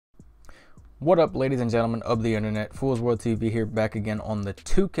What up, ladies and gentlemen of the internet? Fool's World TV here, back again on the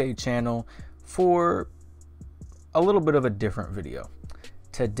 2K channel for a little bit of a different video.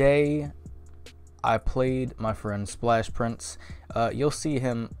 Today I played my friend Splashprince. You'll see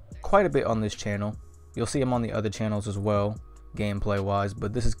him quite a bit on this channel. You'll see him on the other channels as well, gameplay wise,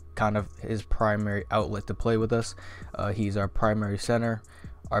 but this is kind of his primary outlet to play with us. He's our primary center,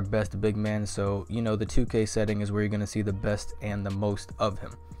 our best big man, so you know the 2K setting is where you're going to see the best and the most of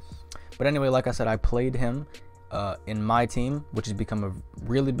him. But anyway, like I said, I played him in MyTeam, which has become a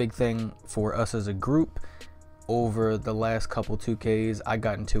really big thing for us as a group over the last couple 2Ks. I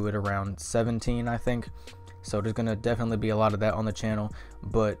got into it around 17, I think. So there's going to definitely be a lot of that on the channel.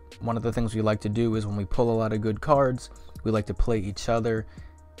 But one of the things we like to do is when we pull a lot of good cards, we like to play each other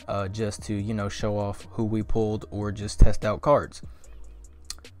just to, you know, show off who we pulled or just test out cards.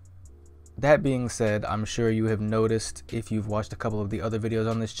 That being said, I'm sure you have noticed, if you've watched a couple of the other videos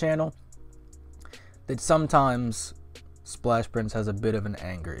on this channel, that sometimes Splashprince has a bit of an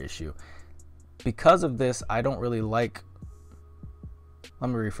anger issue. Because of this, I don't really like... Let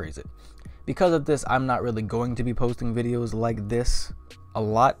me rephrase it. Because of this, I'm not really going to be posting videos like this a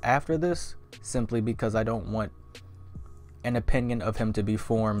lot after this, simply because I don't want an opinion of him to be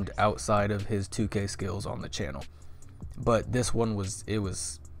formed outside of his 2K skills on the channel. But this one was, it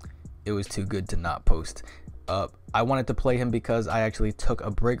was too good to not post. I wanted to play him because I actually took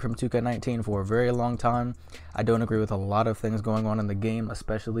a break from 2K19 for a very long time. I don't agree with a lot of things going on in the game,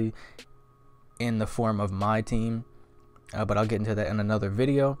 especially in the form of MyTeam, but I'll get into that in another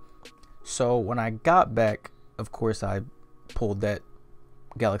video. So when I got back, of course I pulled that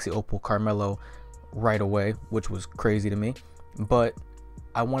Galaxy Opal Carmelo right away, which was crazy to me, but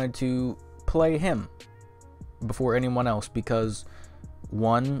I wanted to play him before anyone else because,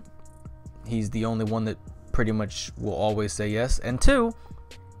 one, he's the only one that pretty much will always say yes, and two,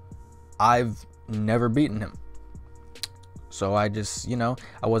 I've never beaten him. So I just, you know,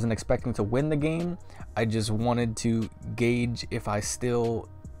 I wasn't expecting to win the game. I just wanted to gauge if I still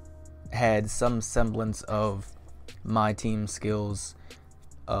had some semblance of my team skills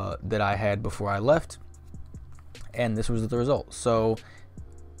that I had before I left, and this was the result. So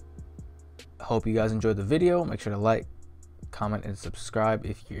hope you guys enjoyed the video. Make sure to like, comment, and subscribe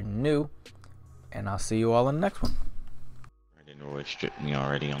if you're new, and I'll see you all in the next one. I didn't know it stripped me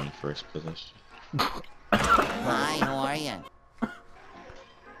already on the first position. Hi, how are you?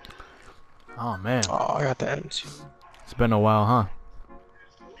 Oh man. Oh, I got the M2. It's been a while, huh?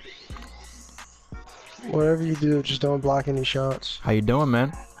 Whatever you do, just don't block any shots. How you doing,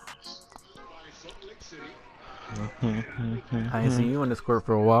 man? I ain't seen you in this court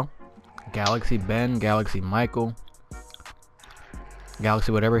for a while. Galaxy Ben, Galaxy Michael,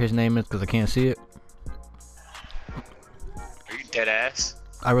 Galaxy whatever his name is, because I can't see it. Are you dead ass?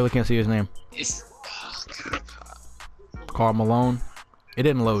 I really can't see his name. It's Carl Malone. It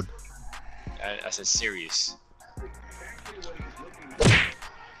didn't load. I said serious.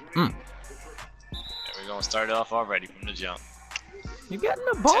 Mm. We're gonna start it off already from the jump. You getting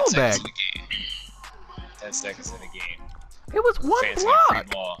the ball 10 back? seconds in the game. 10 seconds in the game. It was one Fancy block. free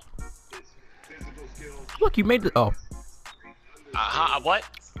ball. Look, you made the. Oh. What?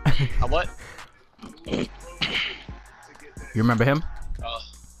 What? You remember him? Oh.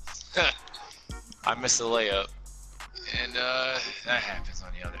 I missed the layup. And that happens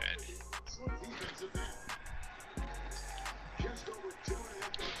on the other end.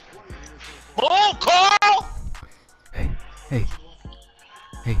 Oh, Carl!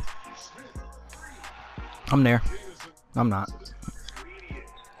 Hey. I'm there. I'm not.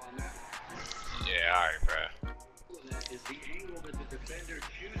 Yeah, alright, bro.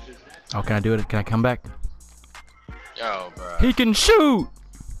 Oh, can I do it? Can I come back? Yo, bro. He can shoot!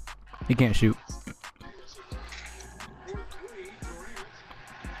 He can't shoot.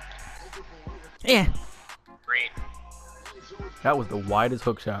 Yeah. Green. That was the widest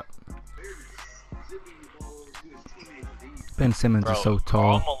hook shot. Ben Simmons Bro, is so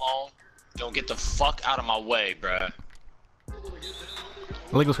Carl tall. Malone, don't get the fuck out of my way, bro.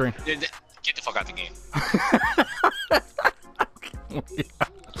 Illegal screen. Get the fuck out the game.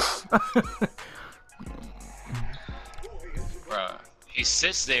 Bruh, he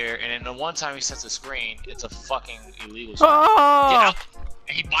sits there, and then the one time he sets a screen, it's a fucking illegal screen. Oh! Get out!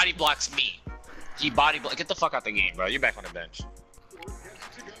 And he body blocks me. Get the fuck out the game, bro. You're back on the bench.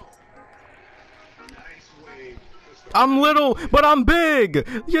 I'm little, but I'm big.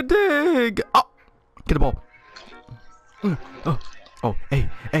 You dig? Oh, get the ball. Oh, hey.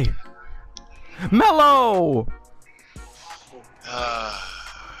 Mellow.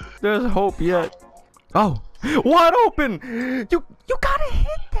 There's hope yet. Oh, wide open. You gotta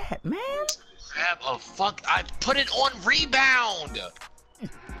hit that, man. grab a fuck. I put it on rebound.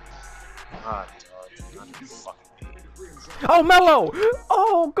 God, dog. Oh, Mello!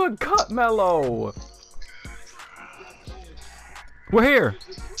 Oh, good cut, Mello. We're here.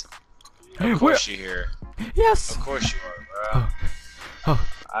 Of course you're here. Yes. Of course you are, bro.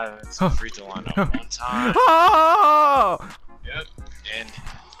 I haven't seen free throw line on one time. Oh! Yep. And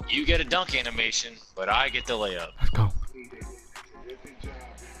you get a dunk animation, but I get the layup. Let's go.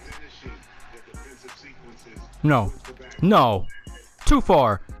 No. No. Too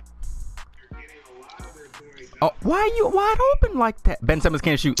far. Oh, why are you wide open like that? Ben Simmons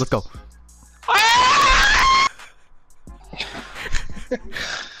can't shoot. Let's go. What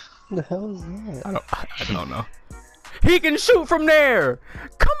the hell is that? I don't know. He can shoot from there.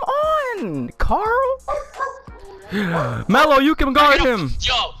 Come on, Carl. Mello, you can guard him.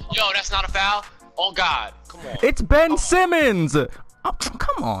 Yo, that's not a foul. Oh God, come on. It's Ben Simmons. Oh,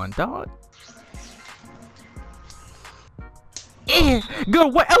 come on, dog.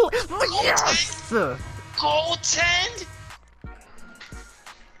 Good way. Yes. Goaltend.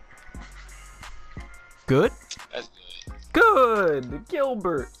 Good. That's good. Good,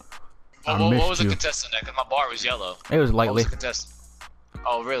 Gilbert. What was the contest on that? Cause my bar was yellow. It was What lightly. was the contest?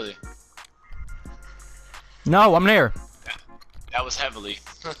 Oh really? No, I'm there. That was heavily.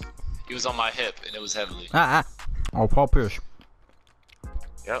 He was on my hip, and it was heavily. Oh, Paul Pierce.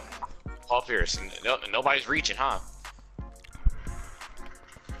 Yep. Paul Pierce, and nobody's reaching, huh?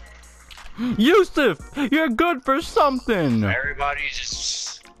 Yusuf, you're good for something. Everybody's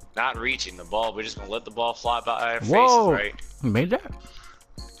just not reaching the ball. We're just gonna let the ball fly by our faces, Whoa. right? You made that.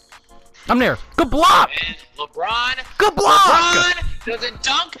 I'm there. Good block. And LeBron. Good block. LeBron doesn't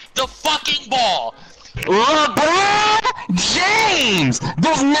dunk the fucking ball. LeBron James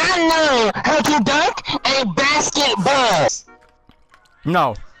does not know how to dunk a basketball.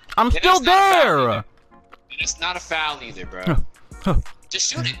 No, I'm And still it's not a foul there. either. And it's not a foul either, bro.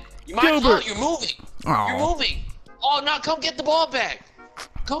 Just shoot it. You might as Gilbert. well. You're moving. You're Oh, moving. Oh no! Come get the ball back.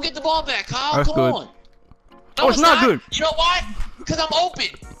 Come get the ball back, Kyle. That's Come good. on. Oh, it's not good. You know why? Because I'm open.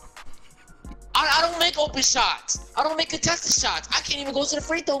 I don't make open shots. I don't make contested shots. I can't even go to the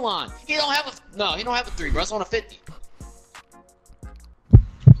free throw line. He don't have a 3, bro. It's on a 50.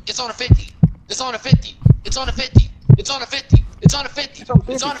 It's on a 50. It's on a 50. It's on a 50. It's on a 50. It's on a 50.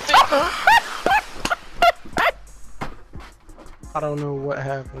 It's on a 50. I don't know what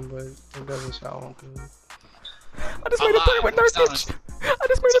happened, but it doesn't sound good. I just made a 3 with Nurkic. I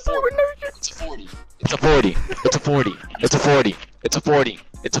just made a 3 with Nurkic. It's a 40. It's a 40. It's a 40. It's a 40. It's a 40.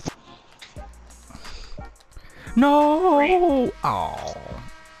 It's a. No. Oh.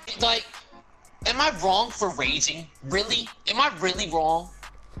 Like, am I wrong for raging? Really? Am I really wrong?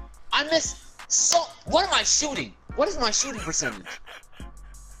 I miss so. What am I shooting? What is my shooting percentage?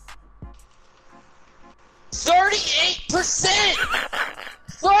 38%.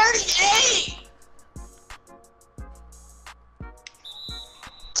 38.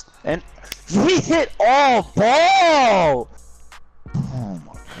 And we hit all ball. Oh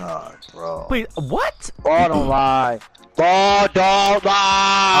my God, bro. Wait, what? Ball don't lie. Ball don't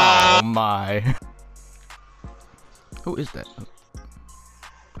lie. Oh my. Who is that? Oh,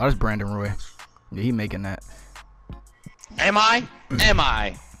 that's Brandon Roy. Yeah, he making that. Am I? Am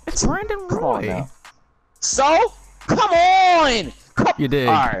I? It's Brandon Come on Roy. now. So? Come on. You did.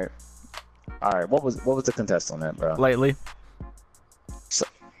 All right. All right. What was the contest on that, bro? Lately.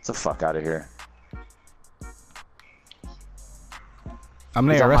 Get the fuck out of here. I'm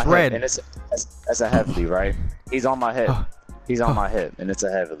He's there. on That's my hip, red. and that's a heavily, right? He's on my hip. He's on my hip, and it's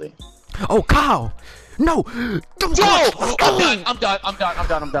a heavily. Oh, Kyle. No. Don't Yo! go. I'm done. I'll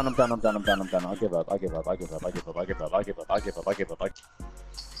give up.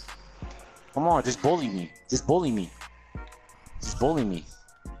 Come on, just bully me. Just bully me.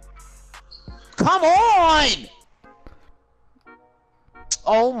 Come on!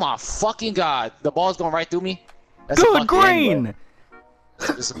 Oh my fucking God. The ball's going right through me. That's a Good bucket green. anyway.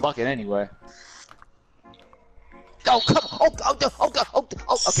 It's a bucket anyway. Oh, come on.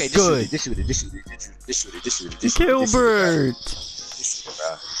 Oh, okay, just shoot it. Gilbert.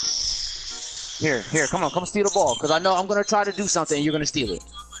 Here, come on, come steal the ball. Because I know I'm going to try to do something and you're going to steal it.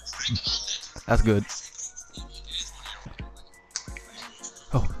 That's good.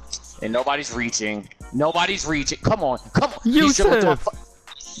 Oh. And nobody's reaching. Come on. Yusuf.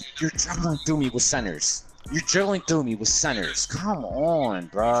 You're dribbling through me with centers. Come on,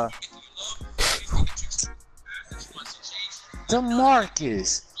 bruh.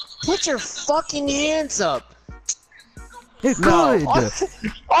 DeMarcus, put your fucking hands up. It's No. good.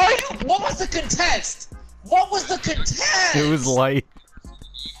 What was the contest? It was light.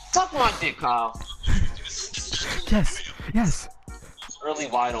 Suck my dick, Kyle. Yes. Yes. Really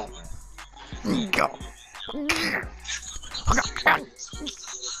wide open. Go.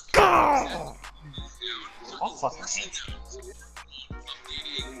 I'll fucking hate you.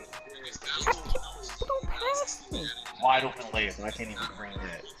 Wide open layup, and I can't even bring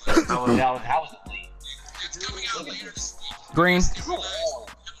that. How was the lead? Look at this. Green.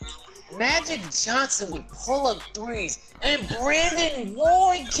 Magic Johnson would pull up threes, and Brandon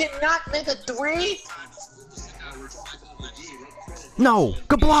Roy cannot make a three? No.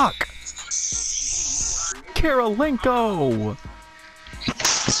 Good block. Karolinko.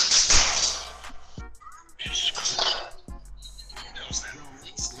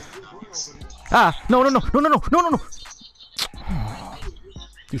 Ah, no.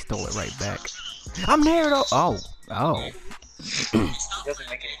 He stole it right back. I'm there though. Oh. Doesn't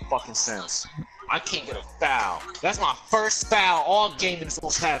make any fucking sense. I can't get a foul. That's my first foul all game until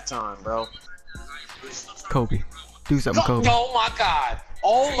halftime, bro. Kobe. Do something, Kobe. Oh my god.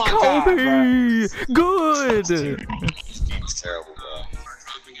 Oh my god. Kobe. Good. This game's terrible, bro.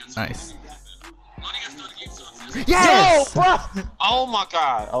 Nice. Yes. Yo, bro. Oh my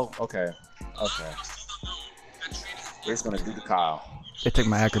god. Oh, okay. Okay. We're just gonna do the Kyle. They took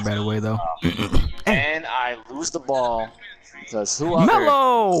my acrobat away though. And I lose the ball because whoever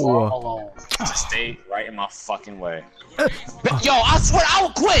Mellow just stayed right in my fucking way. Yo, I swear I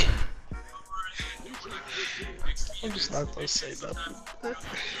will quit. I'm just not gonna say nothing.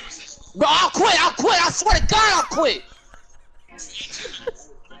 Bro, I'll quit. I swear to God, I'll quit.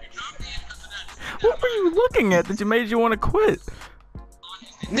 What were you looking at that you made you want to quit?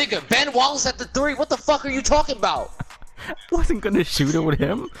 Nigga, Ben Wallace at the 3. What the fuck are you talking about? I wasn't gonna shoot it with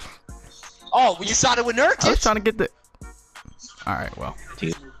him. Oh, you shot it with Nurkic? I was trying to get the. Alright, well.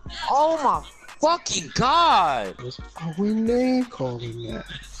 Oh my fucking god. Are we name calling that?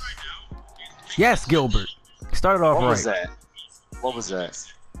 Yes, Gilbert. Started off What right. was that? What was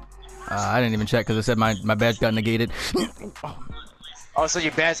that? I didn't even check because it said my badge got negated. Oh, so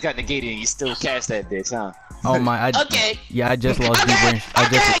your badge got negated and you still cast that bitch, huh? Oh my. Okay. Yeah, I just lost deep range.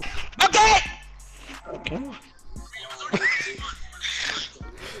 Okay.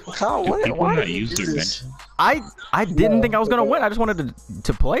 Kyle, People why not did you use do their this? bench. I didn't think I was gonna win. I just wanted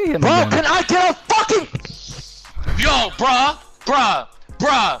to play him Bro, again. can I get a fucking... Yo, bruh.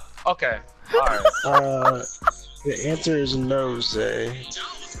 Okay. Alright. The answer is no, Zay.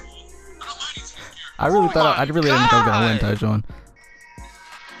 I really thought I really didn't think I was gonna win, Tyjon.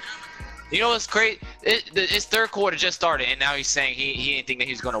 You know what's great? His third quarter just started, and now he's saying he didn't think that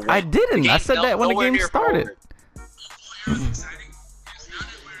he was gonna win. I didn't. I said that when the game started.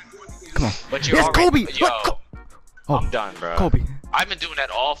 Come on. But you're Yes, already, Kobe. Yo, Oh, I'm done, bro. Kobe. I've been doing that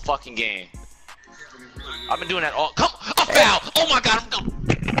all fucking game. I've been doing that all. Come, a foul! Oh my god, I'm done.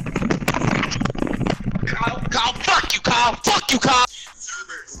 Kyle, fuck you, Kyle. Fuck you, Kyle.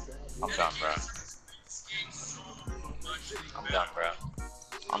 I'm done, bro.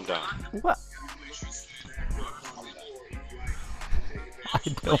 I'm done. What? I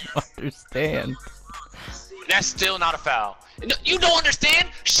don't understand. That's still not a foul. No, you don't understand?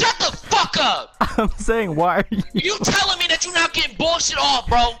 Shut the fuck up! I'm saying, why are you? You telling me that you're not getting bullshit off,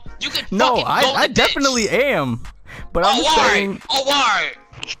 bro? You can No, fucking go I to the definitely ditch. am. But I'm saying, alright.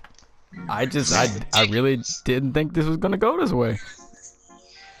 I really didn't think this was gonna go this way.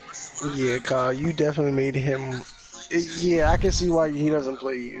 Yeah, Kyle, you definitely made him. Yeah, I can see why he doesn't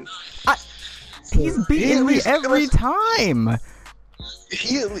play you. He's beating me every time.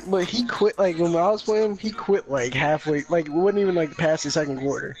 But he quit, like, when I was playing him, he quit, like, halfway, like, it wasn't even, like, past the second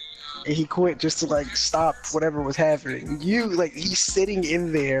quarter. And he quit just to, like, stop whatever was happening. You, like, he's sitting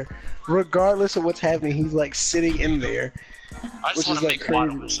in there, regardless of what's happening, he's, like, sitting in there. I just Which want is, to like, make a wide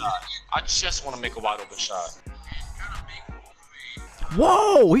crazy. open shot. I just want to make a wide open shot.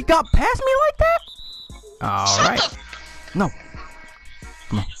 Whoa, he got past me like that? Alright. Shut No.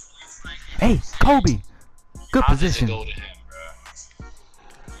 Come on. Hey, Kobe. Good How does it position. go to him,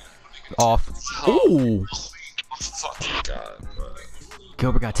 Off. Ooh. Oh, fucking god, bro.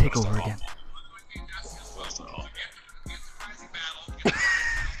 Gilbert got takeover again.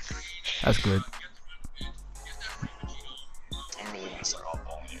 That's good. I'm really gonna start off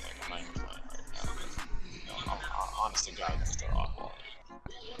balling. Like, I'm not even playing right now. I'm honest to God, I'm gonna start off balling.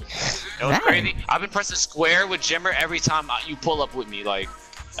 You know what's crazy? I've been pressing square with Jimmer every time you pull up with me. Like,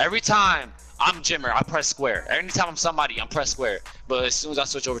 every time I'm Jimmer, I press square. Every time I'm somebody, I'm press square. But as soon as I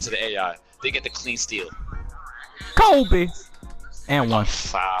switch over to the AI, they get the clean steal. Kobe. And one.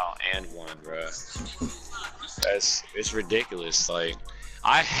 Foul and one, bro. It's ridiculous. Like,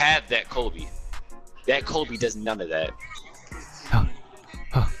 I had that Kobe. That Kobe does none of that.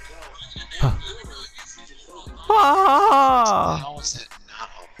 Ah! How is it not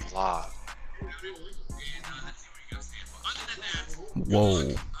a block?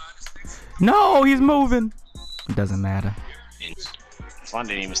 Whoa. No, he's moving. It doesn't matter. Fun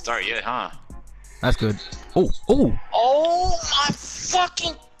didn't even start yet, huh? That's good. Oh, oh. Oh my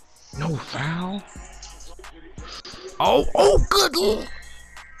fucking. No foul. Oh, oh, good.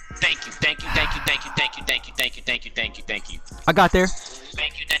 Thank you, thank you, thank you, thank you, thank you, thank you, thank you, thank you, thank you, thank you. I got there.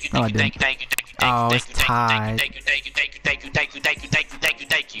 Thank you, thank you, No, I thank you, didn't. thank you, thank you, Oh, thank it's you, thank tied. you, thank you, thank you, thank you, thank you, thank you, thank you, thank you, thank you,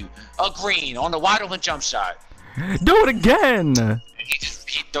 thank you. A green on the wide open jump shot. Do it again. And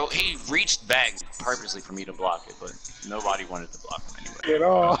he reached back purposely for me to block it, but nobody wanted to block him anyway. Get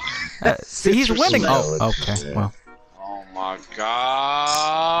off. See, he's winning. Oh, okay. Well, Oh my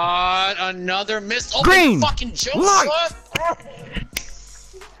god! Another miss. Open Green! fucking jump Light! shot.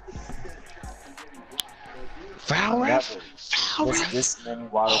 Foul ref. Foul There's ref. this many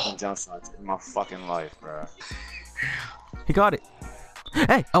wide open jump shots in my fucking life, bro. he got it.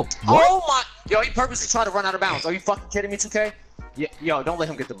 Hey, oh, what? Oh my! Yo, he purposely tried to run out of bounds. Are you fucking kidding me, 2K? Yeah, yo, don't let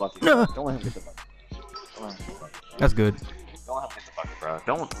him get the bucket. No. Don't let him get the bucket. Don't let him get the bucket. That's good. Don't let him get the bucket, bro.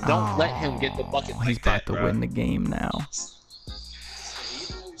 Don't let him get the bucket like He's about that, to bro. win the game now.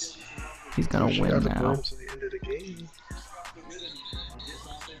 He's gonna win now. To the end of the game.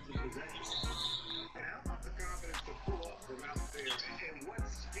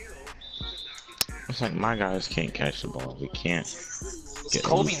 It's like my guys can't catch the ball. We can't. Is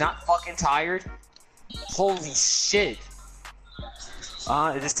Kobe not fucking tired? Holy shit.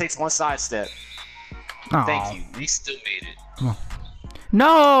 It just takes one sidestep. Oh, Thank you. We still made it. Come on.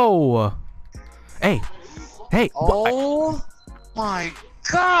 No. Hey, hey. Oh my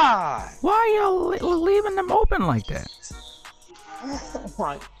god. Why are you leaving them open like that? Oh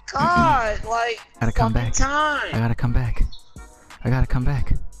my god. Like, Gotta come fucking back. time. I gotta come back. I gotta come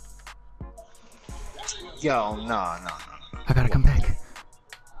back. Yo, no. I gotta come back.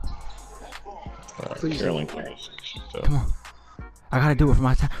 Carolyn, Come on. I gotta do it for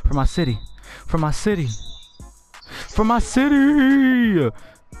my city. For my city. For my city.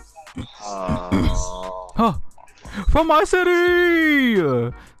 Oh. For my city.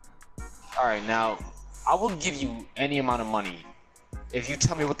 Alright, now, I will give you any amount of money if you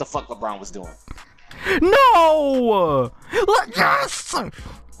tell me what the fuck LeBron was doing. No. Yes.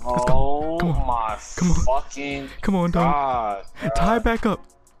 Oh Come on. my Come on. fucking Come on, dog. god. Tie back up.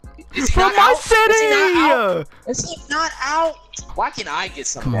 Is he For not my out? city. Is he not out? Is he not out? Why can't I get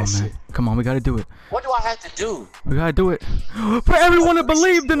some Come of on, that man. shit? Come on, we gotta do it. What do I have to do? We gotta do it. For everyone that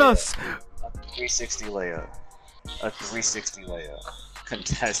believed in us. A 360 layup. A 360 layup.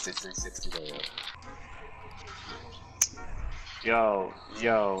 Contested 360 layup. Yo.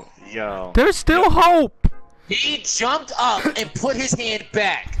 There's still hope. He jumped up and put his hand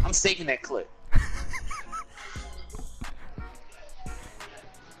back. I'm saving that clip.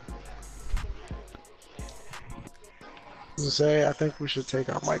 Say, I think we should take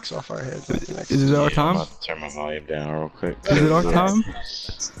our mics off our heads. Is it our I'm time? about to turn my volume down real quick. Is it our time?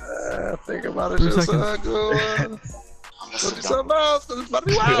 Think about it 3 just seconds. go. Go do something else, 'cause it's about to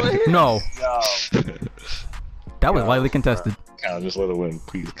be wild in here. No. Yo. That was lightly contested. Kyle, just let it win,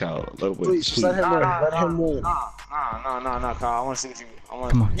 please, Kyle. Let it win, Please, just let him win. Let him win. No, Kyle. I want to see what you.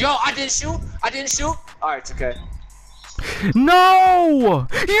 Come on. Yo, I didn't shoot. All right, it's okay. No!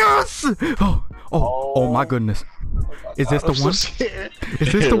 Yes! Oh my goodness. Is this the I'm so one? scared.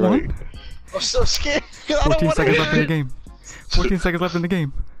 Is this the one? I'm so scared. 'Cause I don't 14 want to seconds left in the hit it. game. 14 seconds left in the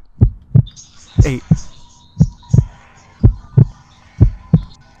game. 8,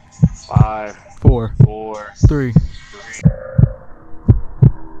 5, 4, 4, 3.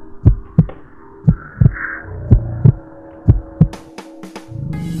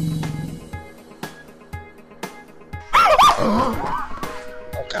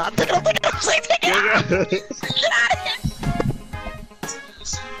 Oh God, take it up, take it up, take it up. Get out of here.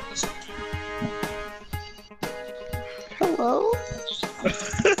 Hello?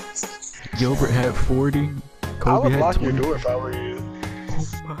 Gilbert had 40. I Kobe would had lock 20. your door if I were you. Oh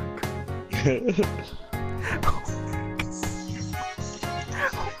my god.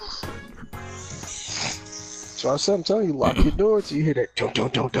 So I'm telling you, lock your door till you hear that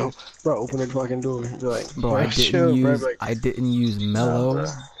don't. Bro, open the fucking door. Be like, Bro, I chill, didn't bro. use Like, I didn't use Mello. bro.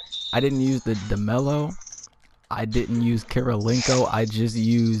 I didn't use the Mello. I didn't use Karolinko. I just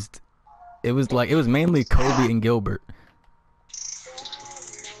used it was mainly Kobe and Gilbert.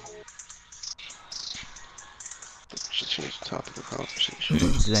 Should change the topic of conversation.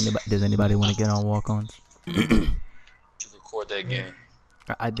 Does anybody want to get on walk-ons? You record that game.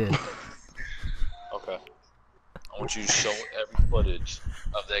 I did. Okay. I want you to show every footage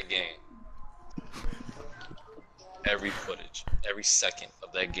of that game. every footage, every second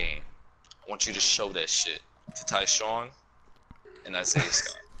of that game. I want you to show that shit to Tyshawn and Isaiah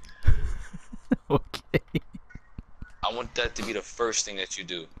Scott. Okay. I want that to be the first thing that you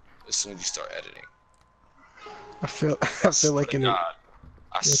do as soon as you start editing. I feel like in God,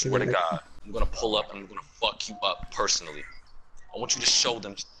 I swear to God, I'm gonna pull up and I'm gonna fuck you up personally. I want you to show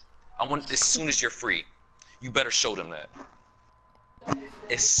them. I want as soon as you're free, you better show them that.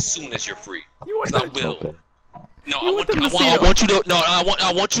 As soon as you're free, because I will. Okay. No, I want you to. No,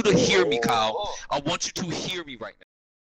 I want you to hear me, Kyle. I want you to hear me right now.